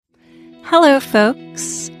Hello,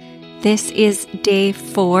 folks. This is day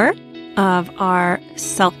 4 of our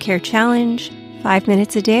self-care challenge, 5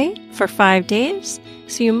 minutes a day for 5 days.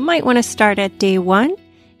 So you might want to start at day 1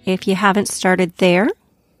 if you haven't started there.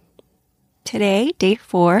 Today, day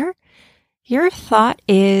 4, your thought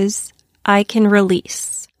is, I can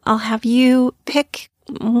release. I'll have you pick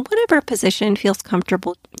whatever position feels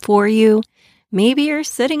comfortable for you. Maybe you're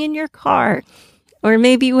sitting in your car, or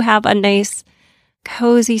maybe you have a nice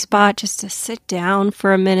cozy spot just to sit down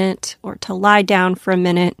for a minute or to lie down for a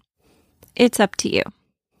minute. It's up to you.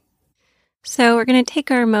 So we're going to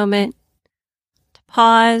take our moment to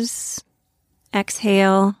pause,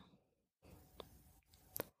 exhale.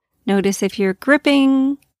 Notice if you're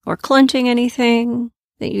gripping or clenching anything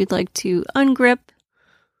that you'd like to ungrip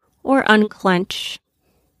or unclench.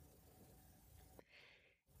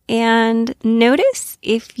 And notice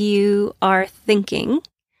if you are thinking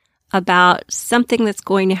about something that's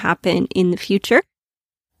going to happen in the future,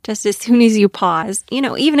 just as soon as you pause,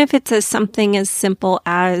 even if it's something as simple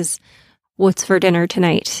as what's for dinner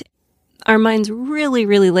tonight. Our minds really,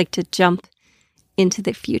 really like to jump into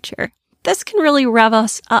the future. This can really rev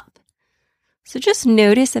us up. So just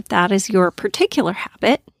notice if that is your particular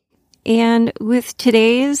habit. And with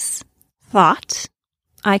today's thought,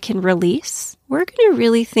 I can release, we're going to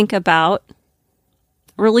really think about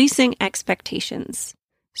releasing expectations.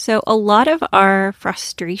 So a lot of our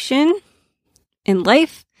frustration in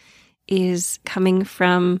life is coming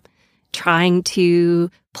from trying to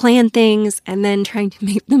plan things and then trying to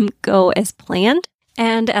make them go as planned.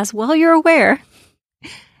 And as well you're aware,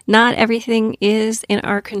 not everything is in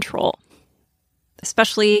our control.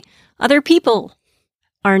 Especially other people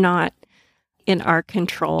are not in our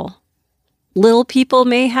control. Little people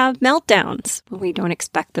may have meltdowns when we don't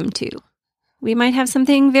expect them to. We might have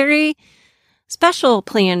something very special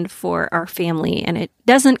planned for our family, and it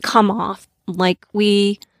doesn't come off like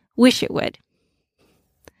we wish it would.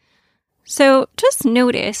 So just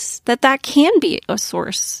notice that can be a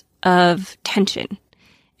source of tension,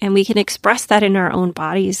 and we can express that in our own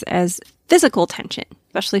bodies as physical tension,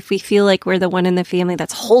 especially if we feel like we're the one in the family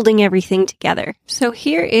that's holding everything together. So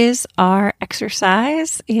here is our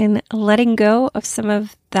exercise in letting go of some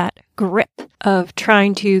of that grip of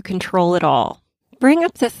trying to control it all. Bring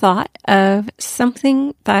up the thought of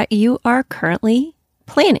something that you are currently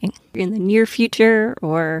planning in the near future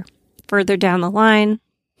or further down the line,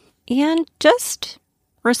 and just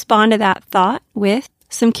respond to that thought with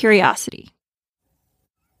some curiosity.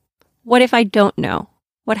 What if I don't know?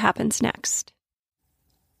 What happens next?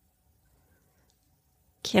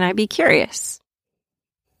 Can I be curious?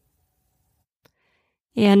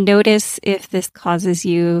 And notice if this causes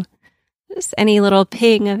you just any little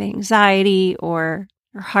ping of anxiety or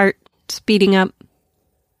your heart speeding up.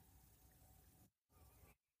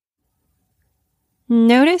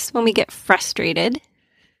 Notice when we get frustrated,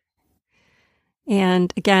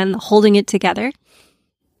 and again, holding it together,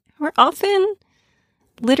 we're often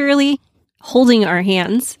literally holding our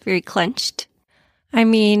hands very clenched. I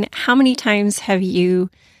mean, how many times have you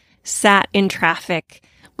sat in traffic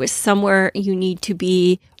with somewhere you need to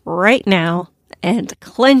be right now and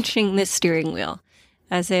clenching the steering wheel,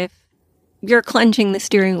 as if you're clenching the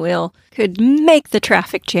steering wheel could make the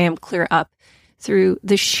traffic jam clear up through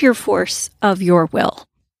the sheer force of your will.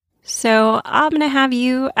 So I'm going to have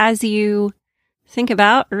you, as you think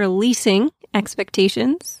about releasing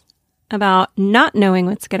expectations, about not knowing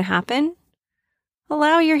what's going to happen,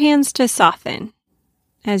 allow your hands to soften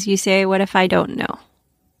as you say, what if I don't know?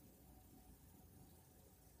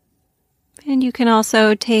 And you can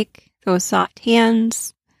also take those soft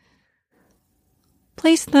hands,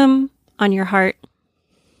 place them on your heart,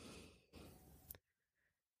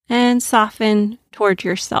 and soften towards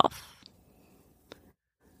yourself,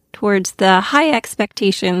 towards the high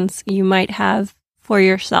expectations you might have for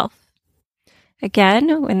yourself.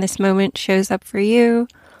 Again, when this moment shows up for you,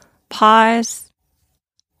 pause,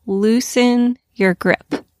 loosen your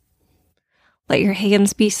grip. Let your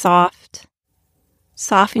hands be soft,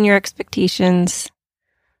 soften your expectations,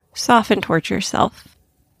 soften towards yourself.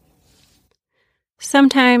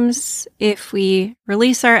 Sometimes if we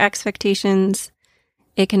release our expectations,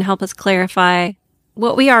 it can help us clarify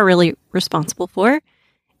what we are really responsible for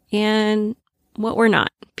and what we're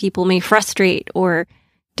not. People may frustrate or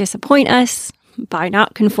disappoint us by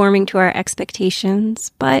not conforming to our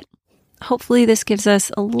expectations, but hopefully this gives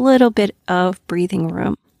us a little bit of breathing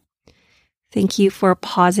room. Thank you for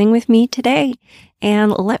pausing with me today,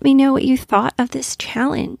 and let me know what you thought of this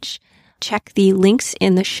challenge. Check the links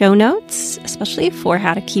in the show notes, especially for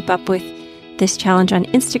how to keep up with this challenge on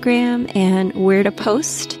Instagram and where to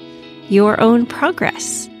post your own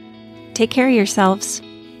progress. Take care of yourselves.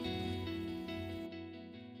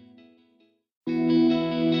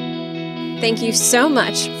 Thank you so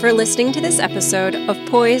much for listening to this episode of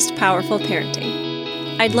Poised Powerful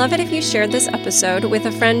Parenting. I'd love it if you shared this episode with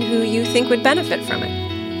a friend who you think would benefit from it.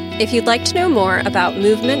 If you'd like to know more about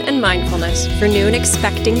movement and mindfulness for new and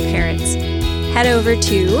expecting parents, head over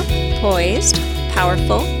to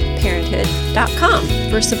poisedpowerfulparenthood.com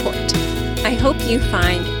for support. I hope you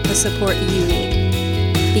find the support you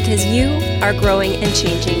need, because you are growing and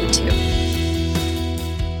changing too.